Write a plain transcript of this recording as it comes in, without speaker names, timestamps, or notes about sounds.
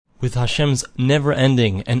with Hashem's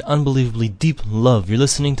never-ending and unbelievably deep love. You're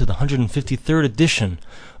listening to the 153rd edition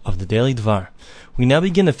of the Daily Dvar. We now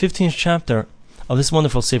begin the 15th chapter of this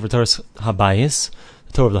wonderful Sefer Torah Habayis,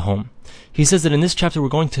 the Torah of the Home. He says that in this chapter we're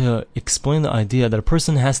going to explain the idea that a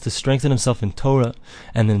person has to strengthen himself in Torah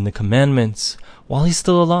and in the commandments while he's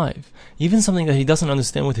still alive. Even something that he doesn't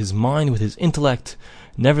understand with his mind, with his intellect.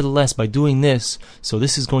 Nevertheless, by doing this, so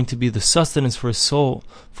this is going to be the sustenance for his soul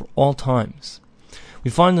for all times. We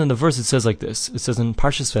find in the verse it says like this. It says in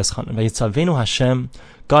Parshas Veschan, Vayitzavenu Hashem,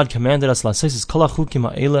 God commanded us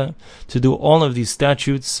to do all of these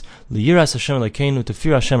statutes, liyiras Hashem Elokeinu, to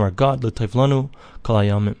fear Hashem our God, l'tayvlanu kol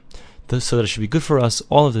hayamim, so that it should be good for us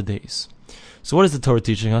all of the days. So what is the Torah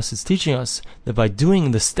teaching us? It's teaching us that by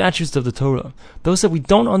doing the statutes of the Torah, those that we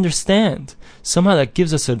don't understand, somehow that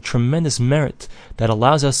gives us a tremendous merit that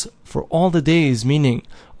allows us for all the days, meaning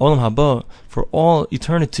Olam Haba, for all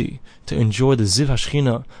eternity, to enjoy the Ziv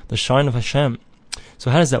HaShechina, the shine of Hashem.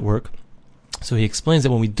 So how does that work? So he explains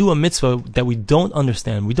that when we do a mitzvah that we don't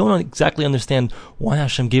understand, we don't exactly understand why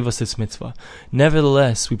Hashem gave us this mitzvah.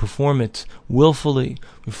 Nevertheless, we perform it willfully,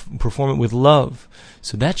 we perform it with love.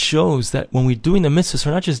 So that shows that when we're doing the mitzvahs,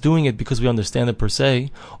 we're not just doing it because we understand it per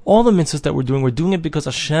se. All the mitzvahs that we're doing it because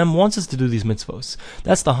Hashem wants us to do these mitzvahs.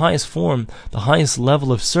 That's the highest form, the highest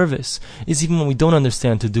level of service, is even when we don't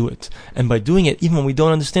understand to do it. And by doing it, even when we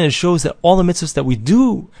don't understand, it shows that all the mitzvahs that we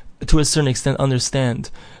do, to a certain extent,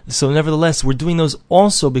 understand. So nevertheless, we're doing those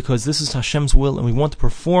also because this is Hashem's will and we want to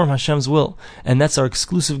perform Hashem's will, and that's our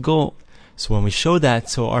exclusive goal. So when we show that,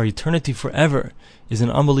 so our eternity forever is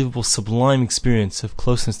an unbelievable, sublime experience of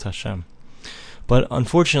closeness to Hashem. But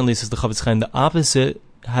unfortunately, says the Chafetz Chaim, the opposite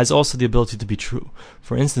has also the ability to be true.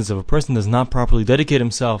 For instance, if a person does not properly dedicate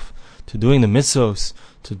himself to doing the mitzvos,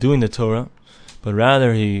 to doing the Torah, but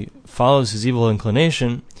rather he follows his evil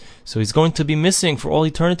inclination, so he's going to be missing for all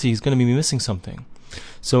eternity. He's going to be missing something.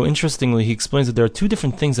 So interestingly, he explains that there are two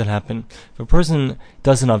different things that happen. If a person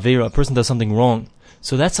does an avera, a person does something wrong,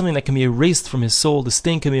 so that's something that can be erased from his soul. The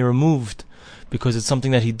stain can be removed because it's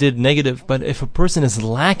something that he did negative. But if a person is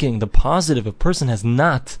lacking the positive, a person has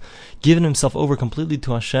not given himself over completely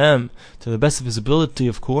to Hashem, to the best of his ability,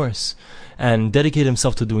 of course, and dedicated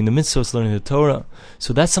himself to doing the mitzvahs, learning the Torah,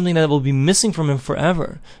 so that's something that will be missing from him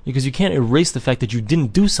forever, because you can't erase the fact that you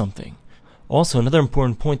didn't do something. Also, another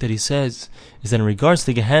important point that he says is that in regards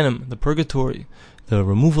to Gehenna, the purgatory, the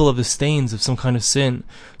removal of the stains of some kind of sin,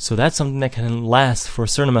 so that's something that can last for a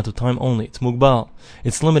certain amount of time only. It's mugbal,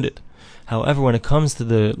 it's limited. However, when it comes to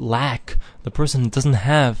the lack, the person doesn't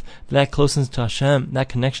have that closeness to Hashem, that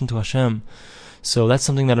connection to Hashem, so that's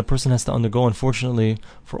something that a person has to undergo, unfortunately,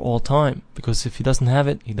 for all time, because if he doesn't have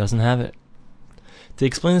it, he doesn't have it. To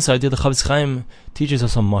explain this idea, the Chafetz Chaim teaches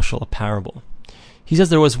us a mashal, a parable. He says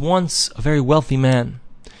there was once a very wealthy man.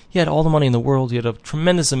 He had all the money in the world, he had a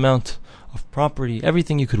tremendous amount of property,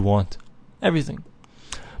 everything you could want, everything.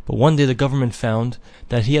 But one day the government found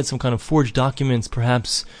that he had some kind of forged documents,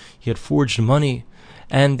 perhaps he had forged money,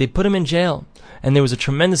 and they put him in jail. And there was a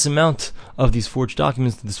tremendous amount of these forged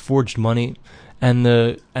documents, this forged money, and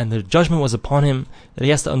the judgment was upon him that he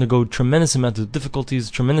has to undergo tremendous amount of difficulties,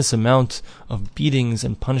 tremendous amount of beatings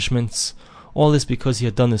and punishments. All this because he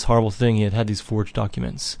had done this horrible thing, he had these forged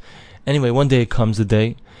documents. Anyway, one day it comes the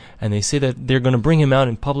day, and they say that they're going to bring him out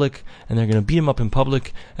in public, and they're going to beat him up in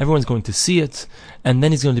public, everyone's going to see it, and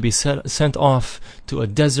then he's going to be sent off to a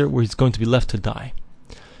desert where he's going to be left to die.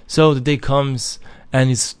 So the day comes, and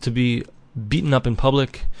he's to be beaten up in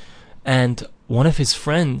public, and one of his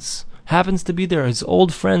friends happens to be there, his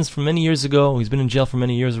old friends from many years ago. He's been in jail for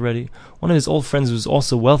many years already. One of his old friends was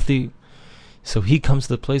also wealthy, so he comes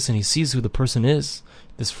to the place and he sees who the person is,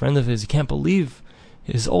 this friend of his. He can't believe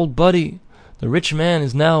his old buddy, the rich man,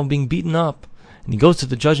 is now being beaten up. And he goes to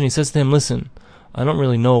the judge and he says to him, listen, I don't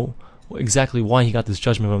really know exactly why he got this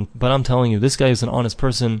judgment, but I'm telling you, this guy is an honest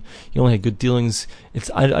person. He only had good dealings.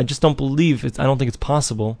 I just don't believe it. I don't think it's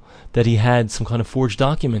possible that he had some kind of forged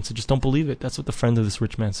documents. I just don't believe it. That's what the friend of this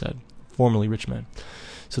rich man said, formerly rich man.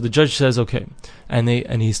 So the judge says, okay, and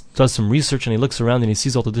he does some research and he looks around and he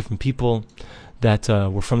sees all the different people that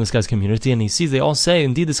were from this guy's community, and he sees they all say,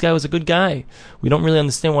 indeed, this guy was a good guy. We don't really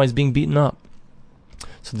understand why he's being beaten up.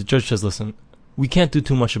 So the judge says, listen, we can't do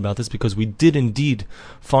too much about this because we did indeed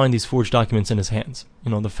find these forged documents in his hands.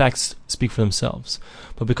 The facts speak for themselves.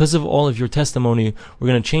 But because of all of your testimony, we're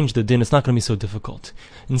going to change the din. It's not going to be so difficult.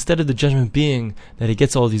 Instead of the judgment being that he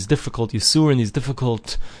gets all these difficult yisur and these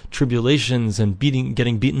difficult tribulations and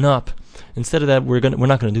getting beaten up, instead of that, we're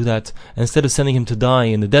not going to do that. And instead of sending him to die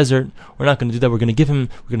in the desert, we're not going to do that. We're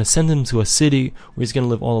going to send him to a city where he's going to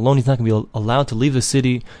live all alone. He's not going to be allowed to leave the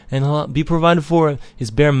city, and he'll be provided for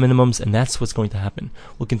his bare minimums, and that's what's going to happen.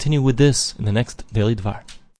 We'll continue with this in the next Daily Dvar.